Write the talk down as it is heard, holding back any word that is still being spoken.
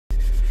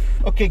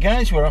Okay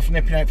guys, we're off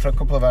nipping out for a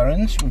couple of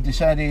errands. We've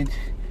decided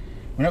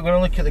we're not going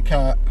to look at the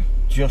car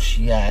just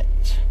yet.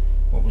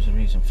 What was the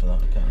reason for that?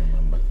 I can't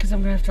remember. Because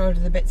I'm going to have to order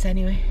the bits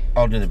anyway.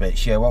 Order the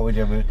bits, yeah. What we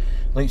did, we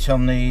looked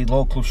on the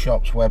local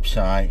shop's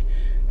website,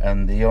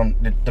 and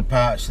the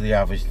parts they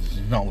have is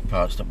not the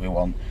parts that we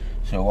want.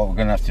 So what we're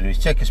going to have to do is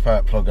take a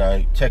spark plug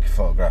out, take a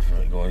photograph of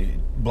it, go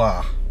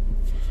blah.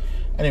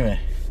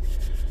 Anyway,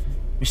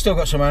 we still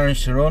got some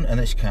errands to run, and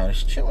this car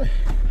is chilly.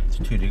 It's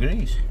 2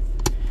 degrees.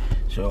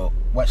 So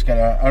let's get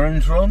our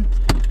errands run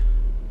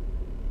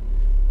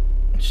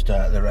and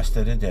start the rest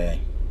of the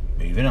day.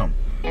 Moving on.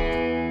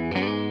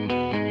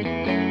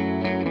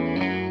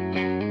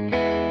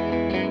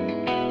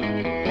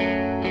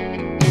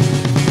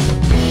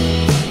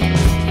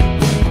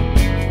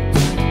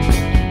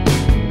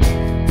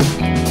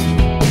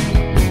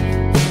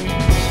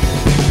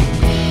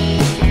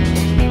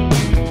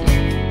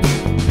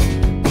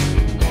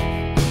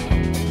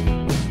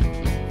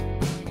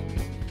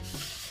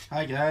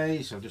 Hi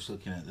guys, I'm just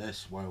looking at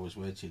this while I was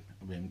waiting.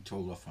 I'm being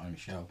told off by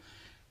Chelle.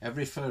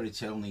 Every fairy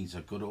tale needs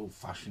a good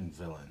old-fashioned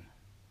villain.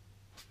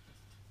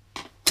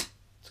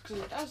 It's because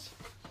it does.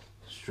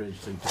 Strange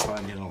thing to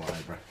find in a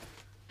library.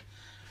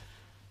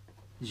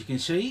 As you can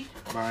see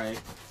by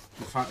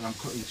the fact that I'm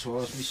cutting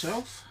towards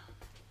myself,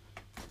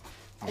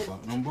 I've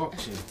got an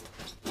unboxing.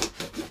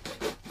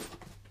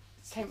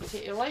 It's time to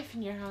take your life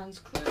in your hands,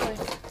 clearly.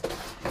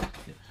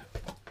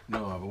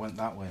 No, if I went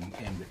that way and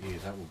aimed at you,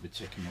 that would be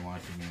taking my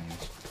life in my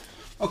hands.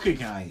 Okay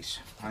guys,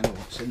 I know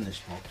what's in this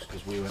box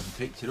because we went and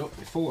picked it up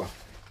before.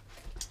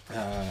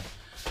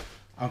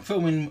 I'm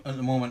filming at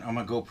the moment on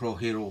my GoPro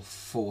Hero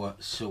 4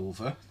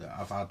 Silver that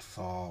I've had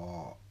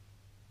for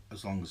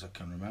as long as I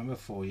can remember,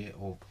 4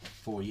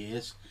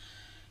 years.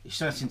 It's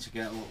starting to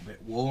get a little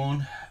bit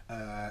worn.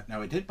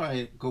 Now I did buy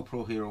a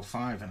GoPro Hero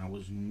 5 and I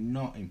was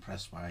not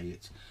impressed by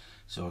it,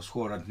 so I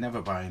swore I'd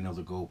never buy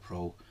another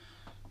GoPro.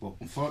 But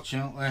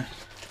unfortunately,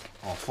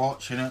 or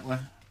fortunately,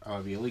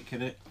 however you look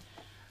at it,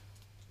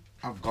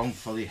 I've gone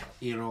for the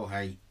Hero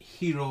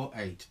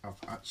 8. I've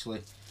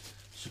actually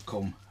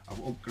succumbed. I've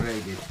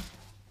upgraded.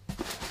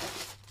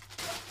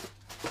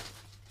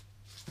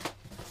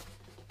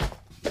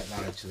 Get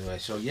that out of the way.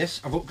 So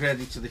yes, I've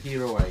upgraded to the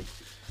Hero 8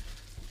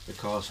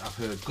 because I've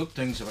heard good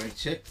things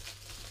about it.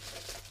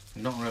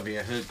 Not only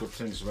have I heard good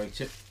things about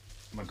it,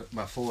 my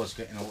 4's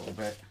getting a little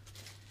bit,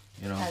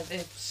 you know.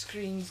 The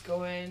screen's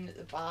going at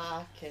the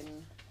back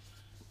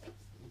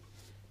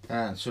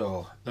And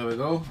so there we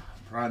go,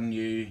 brand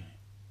new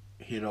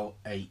Hero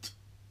 8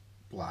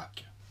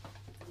 Black.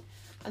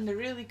 And the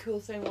really cool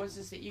thing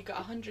was that you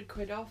got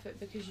 £100 off it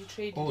because you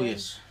traded in. Oh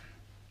yes.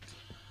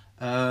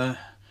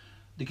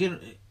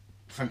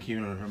 Thank you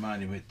for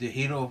reminding me. The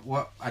Hero,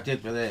 what I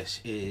did with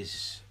this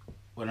is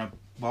when I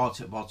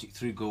bought it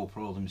through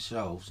GoPro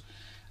themselves,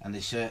 and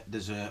they said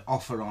there's an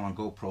offer on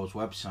GoPro's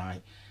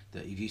website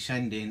that if you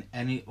send in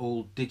any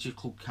old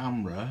digital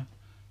camera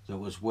that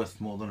was worth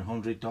more than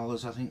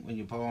 $100, I think, when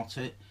you bought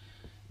it,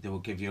 they will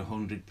give you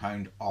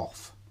 £100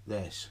 off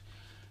this.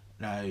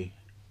 Now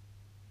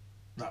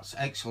that's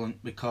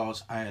excellent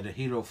because I had a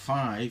Hero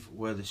 5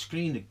 where the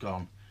screen had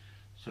gone.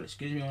 So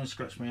excuse me when I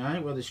scratch my eye,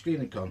 where the screen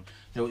had gone.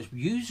 Now it's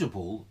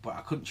usable, but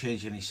I couldn't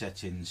change any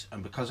settings,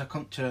 and because I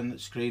couldn't turn the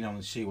screen on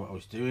and see what I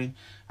was doing,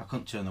 I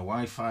couldn't turn the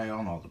Wi-Fi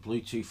on or the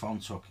Bluetooth on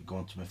so I could go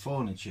onto my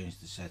phone and change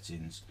the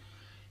settings.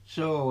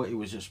 So it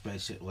was just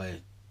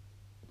basically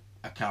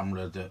a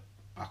camera that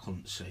I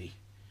couldn't see.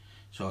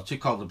 So I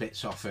took all the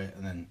bits off it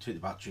and then took the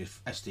battery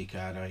SD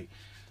card out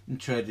and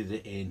traded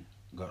it in.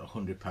 Got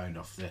 £100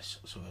 off this.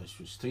 So this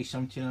was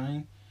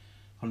 $3.79.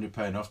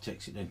 £100 off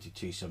takes it down to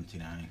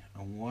 $2.79.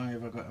 And why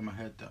have I got in my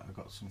head that I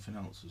got something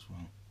else as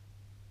well?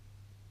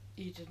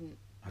 You didn't.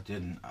 I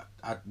didn't.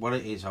 What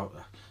it is,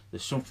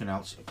 there's something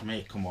else. It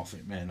may come off,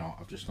 it may not.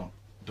 I've just not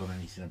done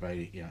anything about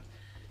it yet.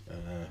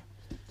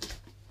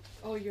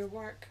 Oh, your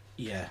work?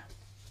 Yeah.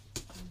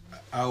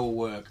 Our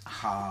work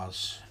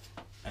has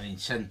an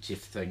incentive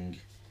thing,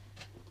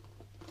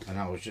 and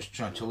I was just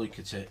trying to look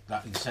at it,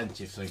 that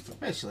incentive thing for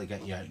basically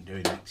get you out and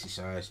doing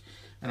exercise,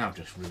 and I've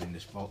just ruined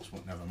this box,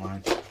 but never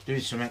mind. Doing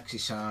some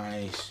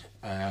exercise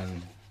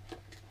and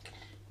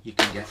you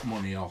can get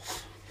money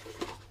off.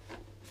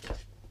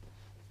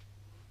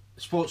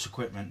 Sports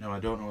equipment, now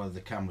I don't know whether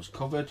the camera's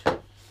covered.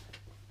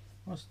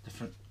 What's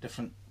different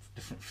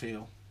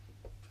feel?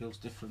 Feels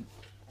different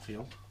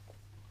feel.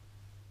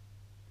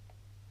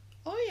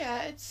 Oh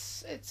yeah,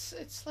 it's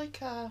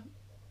like a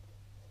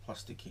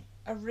Plasticky.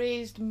 A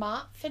raised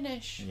matte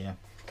finish. Yeah.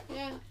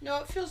 Yeah. No,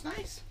 it feels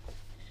nice.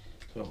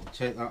 So I'll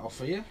take that off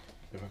of you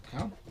if I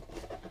can.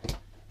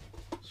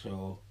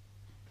 So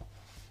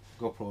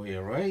GoPro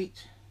Hero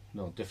 8,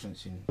 no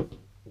difference in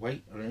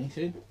weight or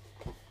anything.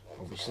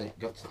 Obviously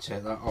got to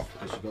take that off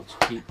because you've got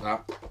to keep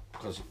that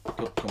because it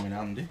could come in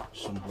handy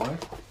somewhere.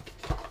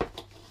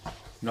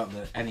 Not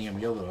that any of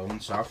the other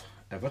ones have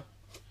ever.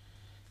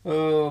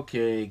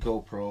 Okay,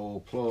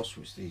 GoPro Plus,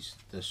 which is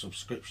the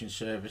subscription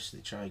service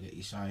they try to get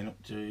you sign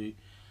up to.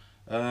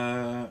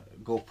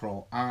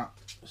 GoPro app,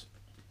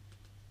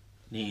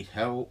 need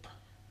help.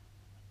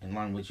 in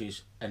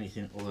languages,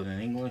 anything other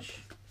than English.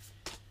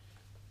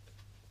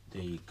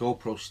 The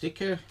GoPro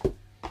sticker,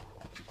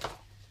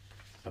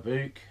 a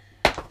book.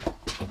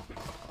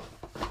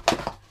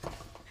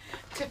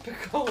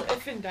 Typical,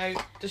 if in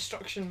doubt,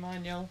 destruction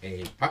manual.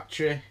 A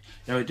battery.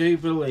 Now I do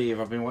believe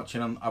I've been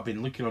looking on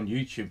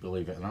YouTube,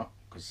 believe it or not,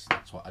 because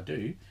that's what I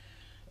do.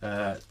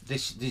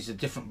 These are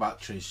different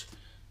batteries,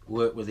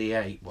 work with the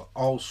 8, but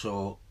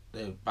also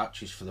the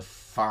batteries for the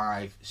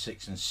 5,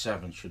 6 and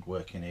 7 should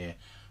work in here,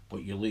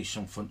 but you lose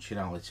some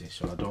functionality,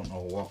 so I don't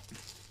know what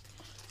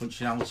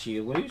functionality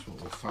you lose,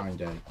 but we'll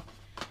find out.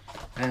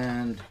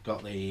 And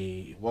got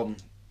the one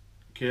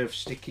curved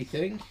sticky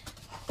thing,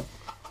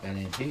 and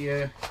in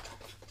here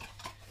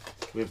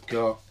we've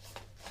got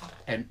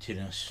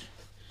emptiness.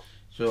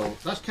 So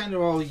that's kind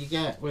of all you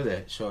get with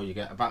it. So you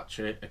get a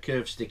battery, a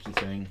curved sticky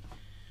thing,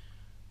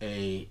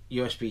 a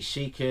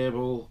USB-C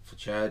cable for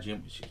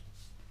charging, which is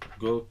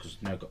good because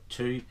I've now got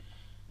 2.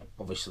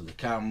 Obviously the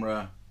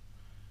camera,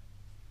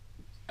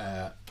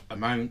 a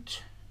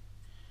mount,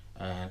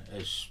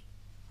 as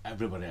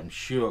everybody I'm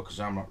sure, because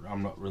I'm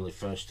not really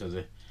first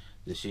to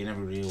the scene,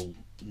 everybody will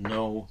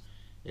know,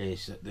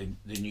 is that the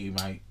new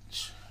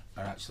mounts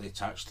are actually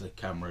attached to the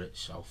camera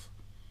itself.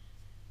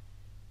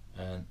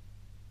 And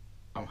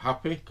I'm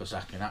happy because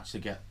I can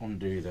actually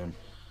undo them.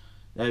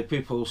 Now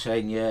people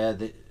saying, yeah,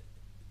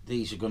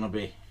 these are going to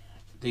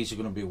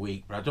be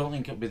weak, but I don't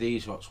think it'll be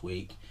these what's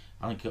weak.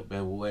 I think it'll be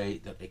a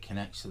way that it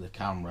connects to the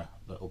camera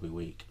that'll be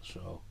weak.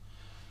 So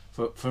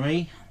for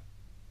me,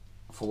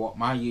 for what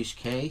my use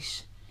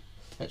case,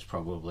 it's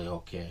probably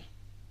okay.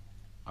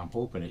 I'm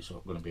hoping it's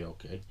going to be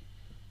okay.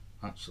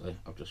 Actually,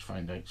 I've just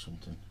found out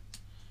something,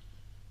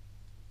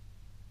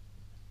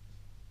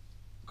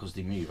 because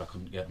they move, I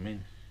couldn't get them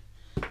in.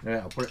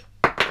 Right, I'll put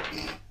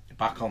it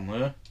back on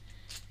there.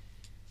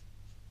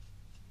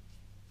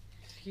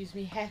 Excuse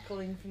me,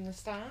 heckling from the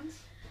stands.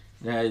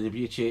 Yeah, the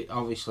beauty,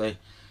 obviously,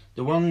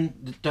 the only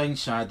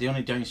downside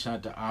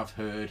that I've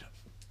heard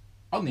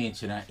on the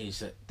internet is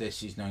that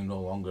this is now no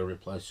longer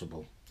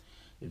replaceable.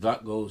 If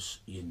that goes,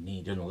 you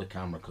need another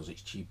camera because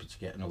it's cheaper to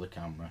get another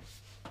camera.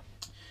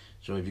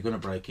 So if you're going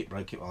to break it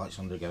while it's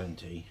under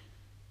guarantee.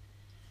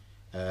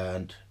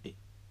 And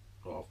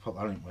I'll put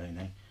that in way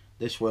now.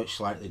 This works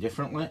slightly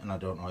differently, and I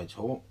don't know how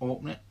to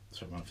open it,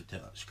 so I'm going to have to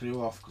take that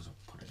screw off because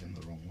I've put it in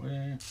the wrong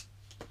way.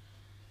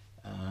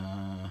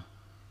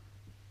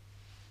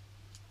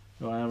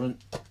 No, I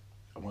haven't.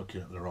 I'm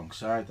looking at the wrong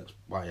side. That's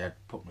why I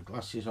had put my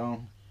glasses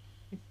on.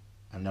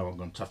 And now I'm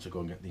going to have to go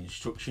and get the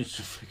instructions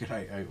to figure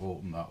out how to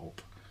open that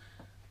up.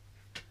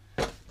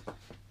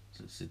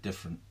 So it's a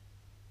different.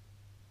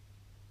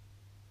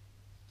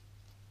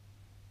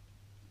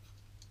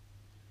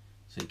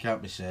 So it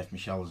can't be safe.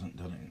 Michelle hasn't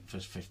done it in the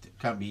first 15. It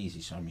can't be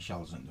easy. So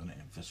Michelle hasn't done it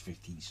in the first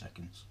 15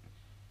 seconds.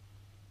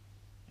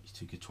 It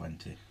took her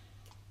 20.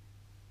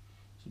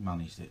 She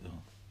managed it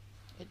though.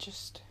 It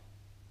just.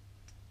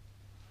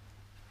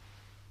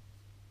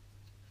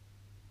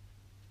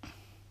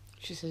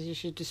 She says you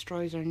should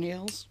destroy her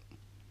nails.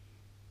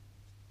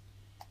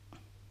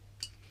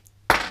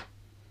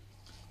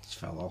 It's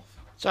fell off.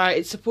 Sorry,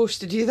 it's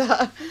supposed to do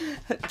that.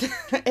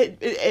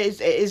 it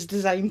is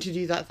designed to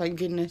do that, thank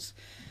goodness.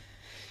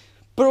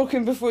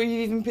 Broken before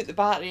you even put the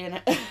battery in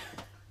it.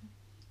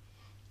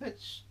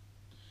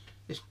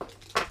 It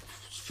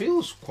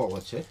feels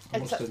quality, I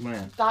must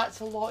admit. That's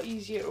a lot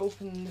easier to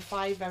open than the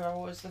 5 ever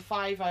was. The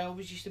 5 I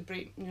always used to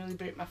nearly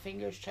break my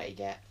fingers trying to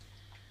get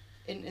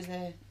into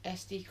the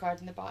SD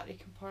card in the battery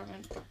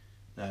compartment.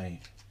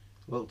 Aye.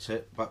 Little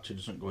tip, battery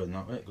doesn't go in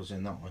that way, it goes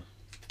in that way.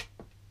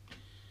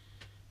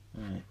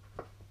 Right.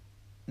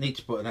 Need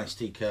to put an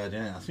SD card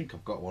in it. I think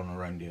I've got one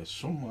around here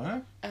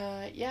somewhere.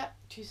 Yeah,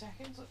 2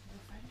 seconds, let me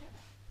find it.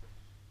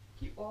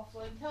 Keep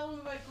waffling. Tell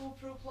them about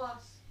GoPro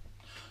Plus.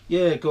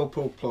 Yeah,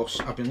 GoPro Plus.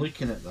 I've been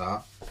looking at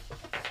that.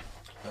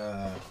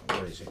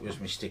 Where is it? Where's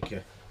my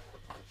sticker?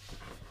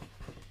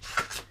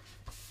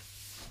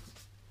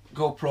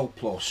 GoPro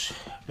Plus.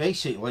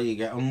 Basically, you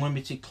get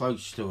unlimited cloud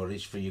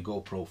storage for your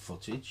GoPro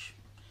footage.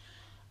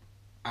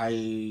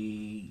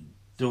 I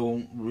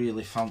don't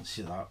really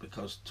fancy that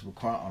because, to be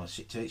quite honest,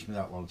 it takes me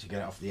that long to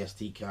get it off the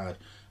SD card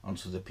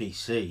onto the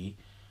PC.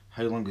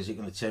 How long is it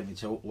going to take me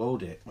to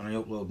upload it? When I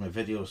upload my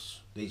videos,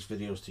 these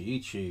videos to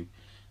YouTube,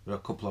 for a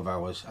couple of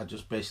hours, I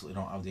just basically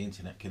don't have the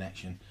internet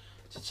connection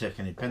to take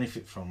any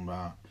benefit from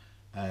that.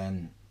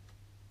 And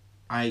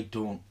I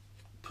don't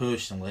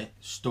personally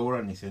store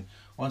anything.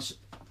 Once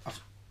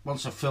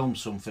I've filmed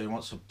something,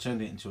 once I've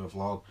turned it into a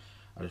vlog,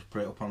 I just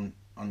put it up on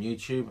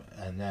YouTube,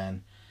 and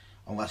then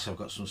unless I've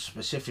got some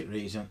specific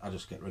reason, I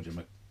just get rid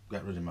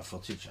of my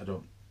footage. I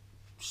don't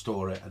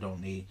store it. I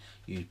don't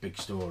use big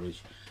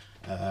storage.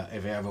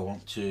 If I ever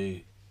want to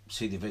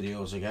see the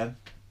videos again,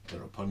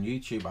 they're up on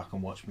YouTube. I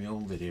can watch my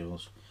own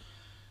videos.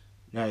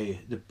 Now,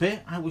 the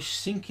bit I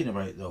was thinking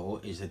about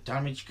though is the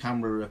damaged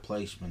camera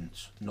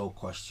replacements, no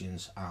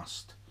questions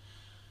asked.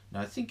 Now,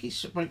 I think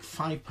it's about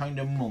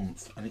 £5 a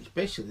month, and it's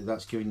basically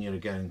that's giving you a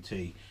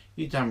guarantee.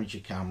 You damage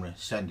your camera,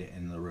 send it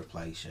in, they'll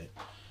replace it.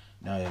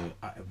 Now,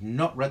 I have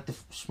not read the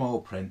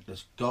small print.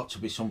 There's got to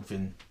be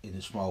something in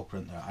the small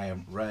print that I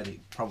haven't read.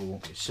 It probably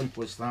won't be as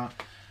simple as that.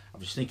 I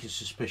have a sneaking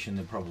suspicion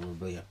there'll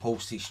probably be a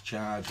postage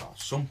charge or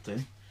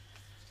something.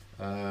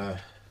 But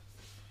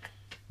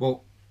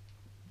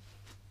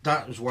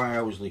that was why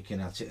I was looking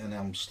at it, and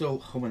I'm still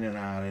humming and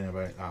ahhing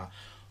about that.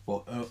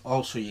 But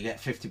also you get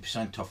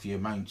 50% off your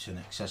mounts and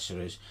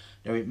accessories.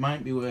 Now it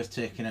might be worth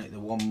taking out the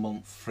 1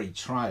 month free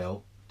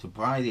trial to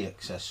buy the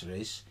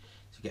accessories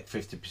to get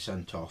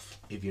 50% off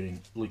if you're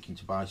looking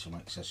to buy some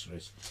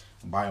accessories,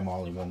 and buy them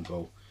all in one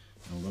go.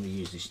 And I'm going to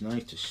use this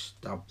knife to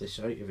stab this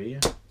out of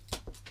here,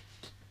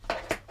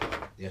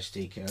 the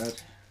SD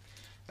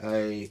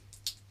card.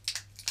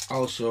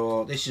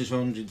 Also, this is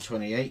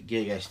 128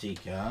 gig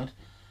SD card,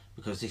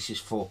 because this is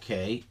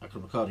 4K. I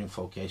can record in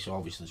 4K, so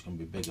obviously there's going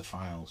to be bigger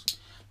files.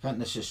 Can't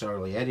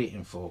necessarily edit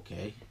in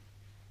 4K,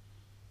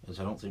 as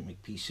I don't think my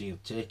PC will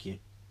take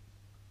it.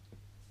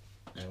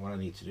 What I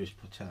need to do is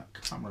put that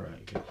camera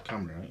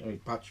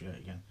out, battery out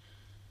again,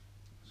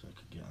 so I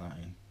can get that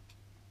in.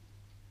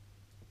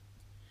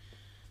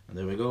 And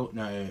there we go.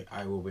 Now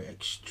I will be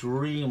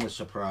extremely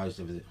surprised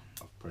if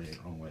I've put it the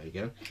wrong way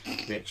again.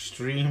 Be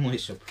extremely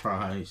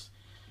surprised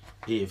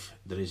if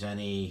there is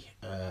any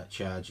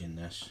charge in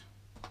this,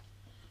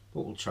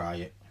 but we'll try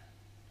it.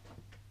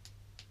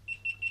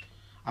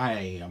 I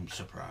am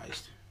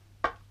surprised.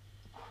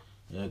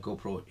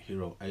 GoPro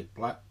Hero 8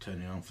 Black,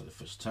 turning on for the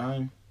first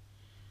time.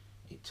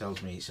 It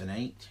tells me it's an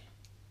 8.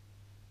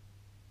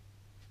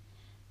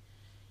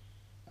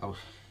 I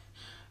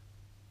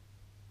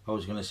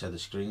was going to say the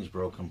screen's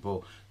broken,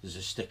 but there's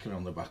a sticker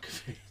on the back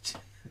of it.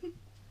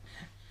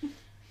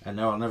 I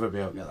know I'll never be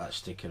able to get that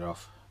sticker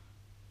off.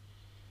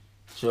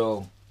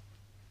 So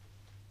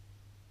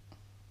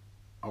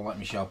I'll let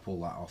Michelle pull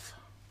that off.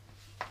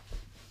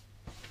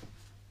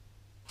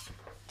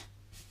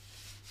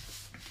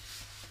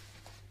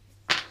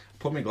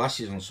 Put my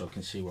glasses on so I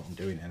can see what I'm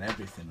doing and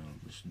everything. I'm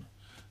just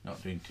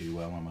not doing too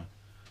well, am I?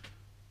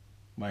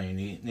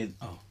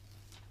 Oh,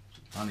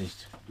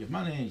 managed. You've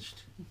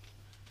managed.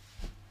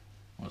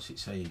 What's it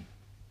saying?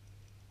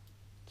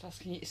 It's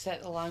asking you to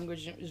set the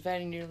language, and it was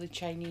very nearly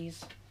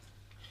Chinese.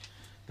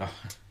 That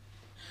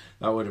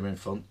would have been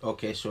fun.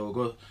 Okay,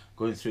 so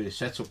going through the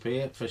setup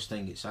here. First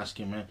thing it's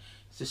asking me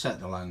is to set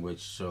the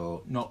language,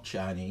 so not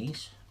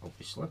Chinese,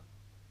 obviously.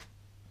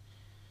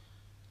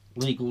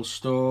 Legal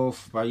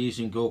stuff. By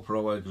using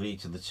GoPro, I agree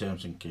to the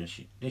terms and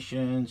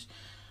conditions.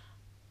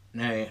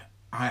 Now,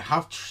 I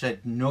have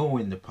said no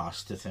in the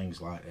past to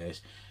things like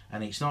this,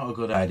 and it's not a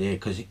good idea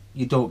because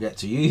you don't get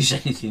to use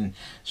anything.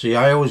 So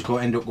I always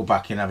end up go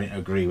back and having to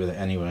agree with it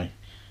anyway.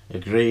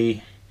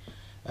 Agree.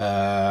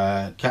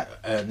 The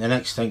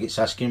next thing it's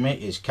asking me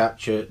is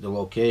capture the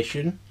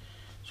location.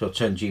 So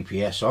turn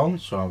GPS on.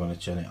 So I'm going to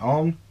turn it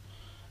on.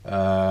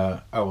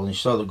 I will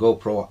install the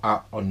GoPro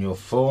app on your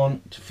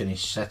phone to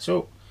finish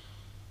setup.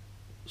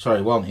 Sorry,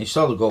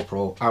 install the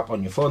GoPro app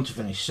on your phone to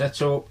finish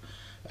setup.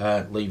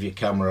 Leave your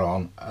camera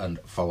on and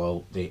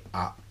follow the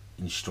app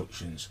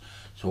instructions.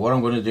 So what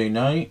I'm going to do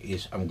now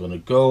is I'm going to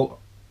go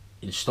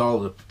install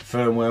the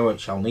firmware,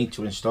 which I'll need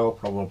to install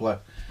probably,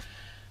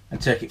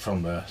 and take it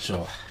from there.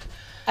 So,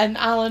 and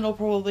Alan will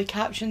probably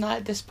caption that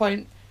at this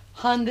point.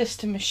 Hand this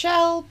to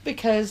Michelle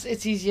because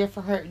it's easier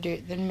for her to do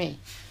it than me.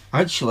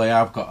 Actually,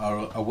 I've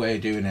got a way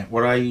of doing it.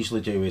 What I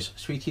usually do is,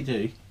 sweetie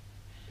do.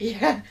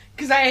 Yeah,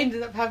 because I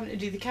ended up having to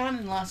do the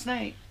Canon last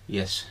night.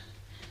 Yes.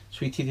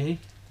 Sweetie do.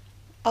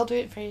 I'll do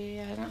it for you,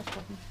 yeah, not a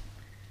problem.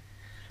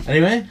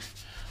 Anyway,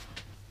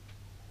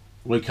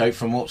 look out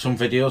for some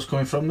videos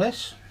coming from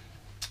this.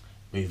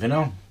 Moving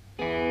on.